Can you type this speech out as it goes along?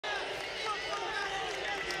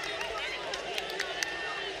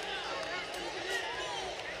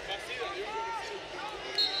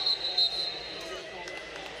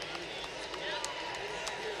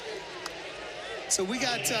So we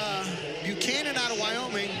got Buchanan out of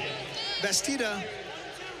Wyoming, Bastida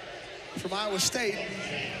from Iowa State.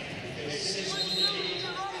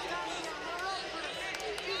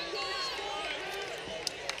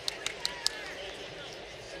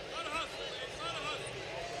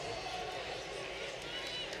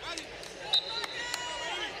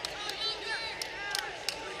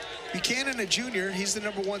 Buchanan, a junior, he's the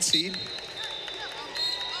 #1 seed.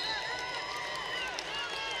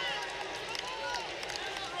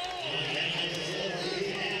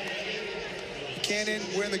 Buchanan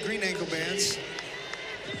wearing the green ankle bands.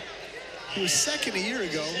 He was second a year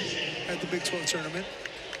ago at the Big 12 tournament.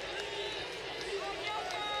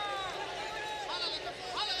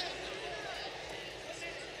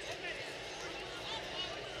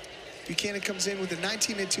 Buchanan comes in with a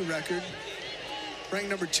 19-2 record,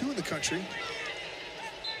 ranked #2 in the country.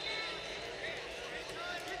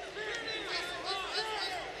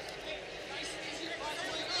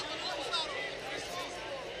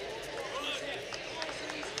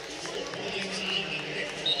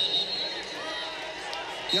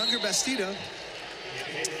 Yonger Bastida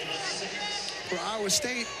for Iowa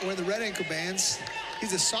State wearing the red ankle bands.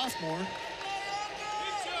 He's a sophomore.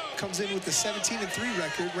 Comes in with a 17-3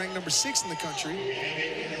 record, ranked #6 in the country.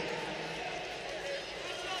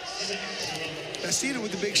 Bastida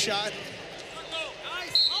with the big shot.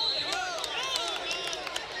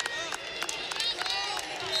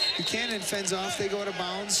 Buchanan fends off, they go out of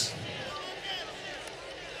bounds.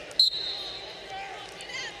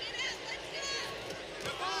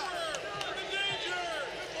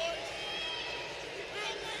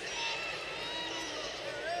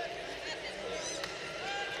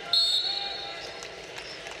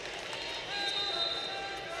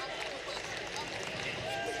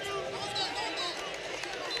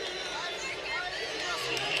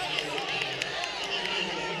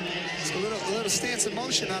 A little stance of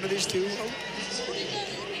motion out of these two.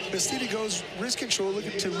 Bastida goes wrist control,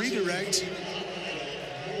 looking to redirect.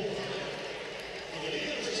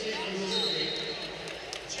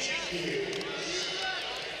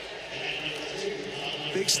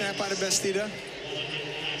 Big snap out of Bastida.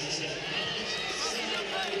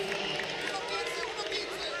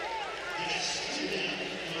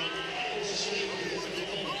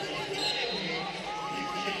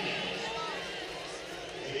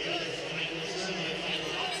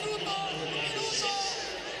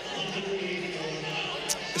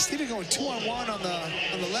 Bastida going 2-on-1 on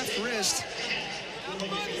the left wrist.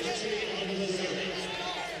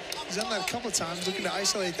 He's done that a couple of times, looking to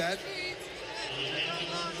isolate that.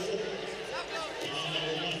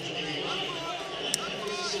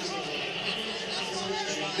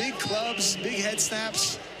 Big clubs, big head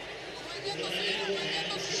snaps.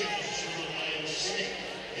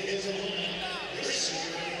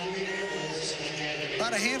 A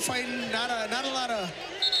lot of hand fighting, not a lot of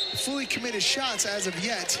fully committed shots as of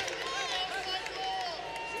yet.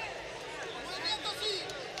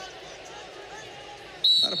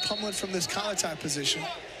 A lot of pummeling from this collar tie position.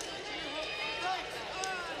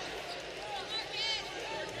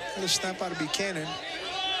 Another snap out of Buchanan.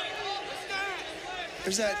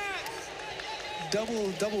 There's that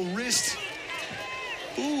double wrist.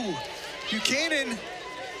 Ooh, Buchanan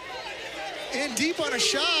in deep on a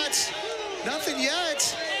shot. Nothing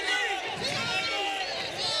yet.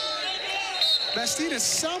 Bastida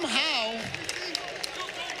somehow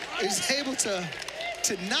is able to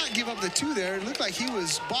not give up the 2 there. It looked like he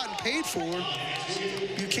was bought and paid for.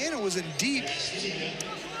 Buchanan was in deep.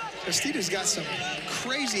 Bastida's got some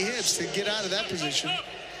crazy hips to get out of that position.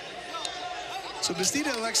 So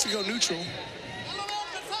Bastida elects to go neutral.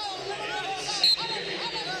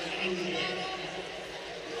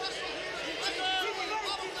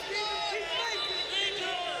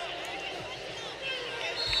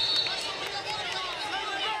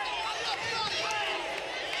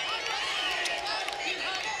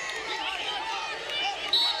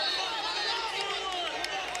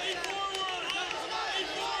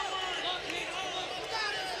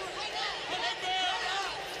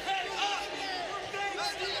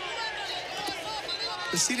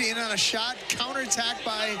 Bastida in on a shot, counterattack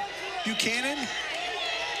by Buchanan.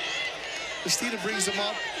 Bastida brings him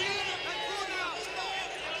up.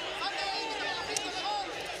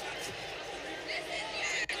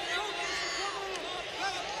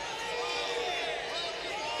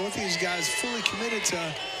 Both of these guys fully committed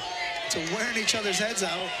to wearing each other's heads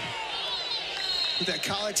out with that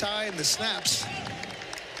collar tie and the snaps.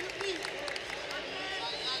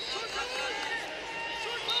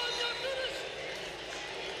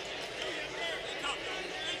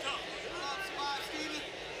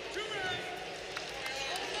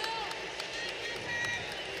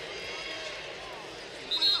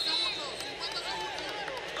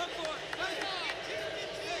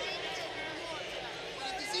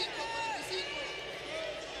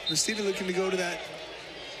 Bastida looking to go to that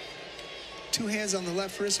 2 hands on the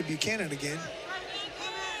left wrist of Buchanan again.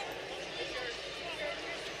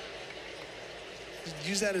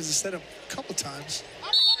 Used that as a setup a couple times.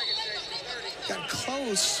 Got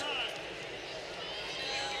close.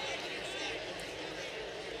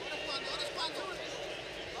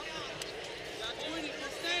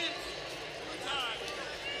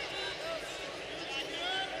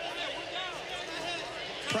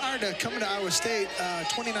 Prior to coming to Iowa State,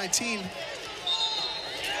 2019.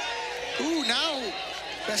 Ooh, now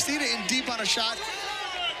Bastida in deep on a shot.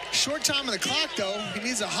 Short time on the clock, though. He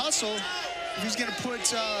needs a hustle if he's going to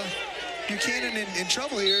put Buchanan in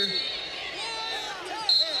trouble here.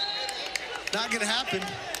 Not going to happen.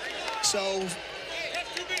 So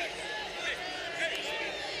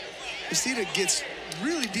Bastida gets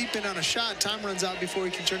really deep in on a shot. Time runs out before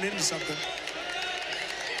he can turn it into something.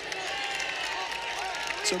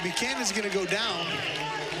 So Buchanan's going to go down.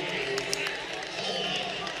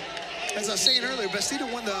 As I was saying earlier, Bastida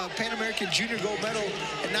won the Pan American Junior Gold Medal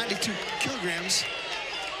at 92 kilograms.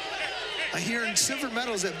 He earned silver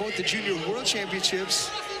medals at both the Junior World Championships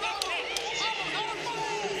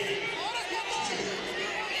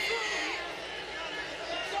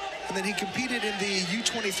and then he competed in the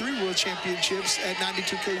U23 World Championships at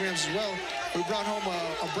 92 kilograms as well. We brought home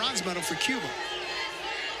a bronze medal for Cuba.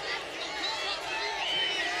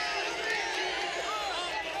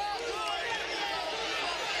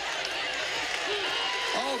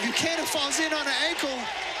 Oh, Buchanan falls in on an ankle.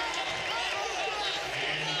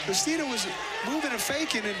 Bastida was moving and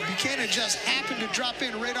faking, and Buchanan just happened to drop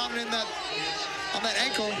in right on that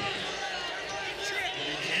ankle.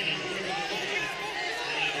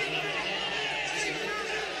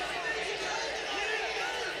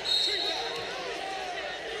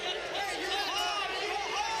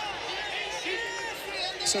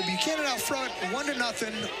 So Buchanan out front,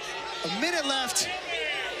 1-0. A minute left.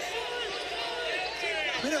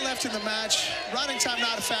 Minute left in the match. Running time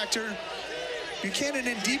not a factor. Buchanan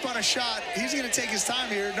in deep on a shot. He's going to take his time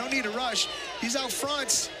here. No need to rush. He's out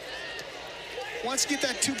front. Wants to get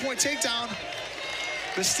that 2-point takedown.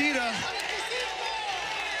 Bastida,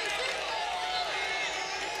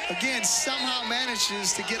 again, somehow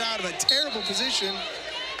manages to get out of a terrible position.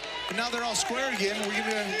 And now they're all square again. We're going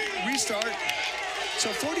to restart. So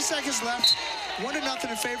 40 seconds left. 1-0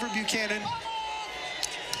 in favor of Buchanan.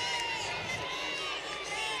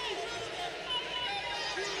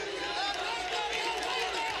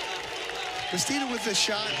 Bastida with the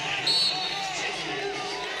shot. I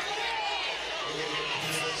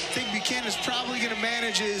think Buchanan's probably going to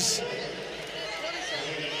manage his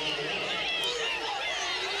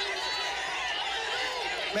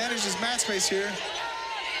mat space here.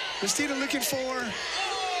 Bastida looking for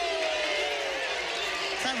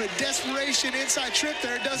kind of a desperation inside trip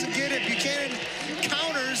there. Doesn't get it. Buchanan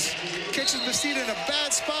counters, catches Bastida in a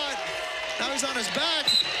bad spot. Now he's on his back.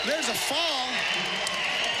 There's a fall.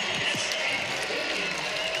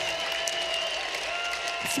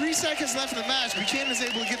 3 seconds left in the match. Buchanan is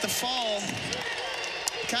able to get the fall.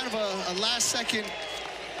 Kind of a last-second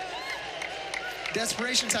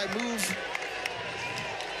desperation type move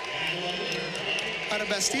out of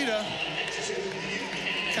Bastida.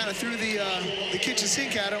 Kind of threw the kitchen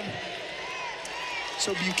sink at him.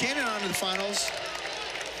 So Buchanan on to the finals.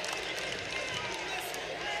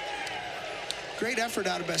 Great effort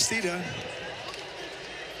out of Bastida.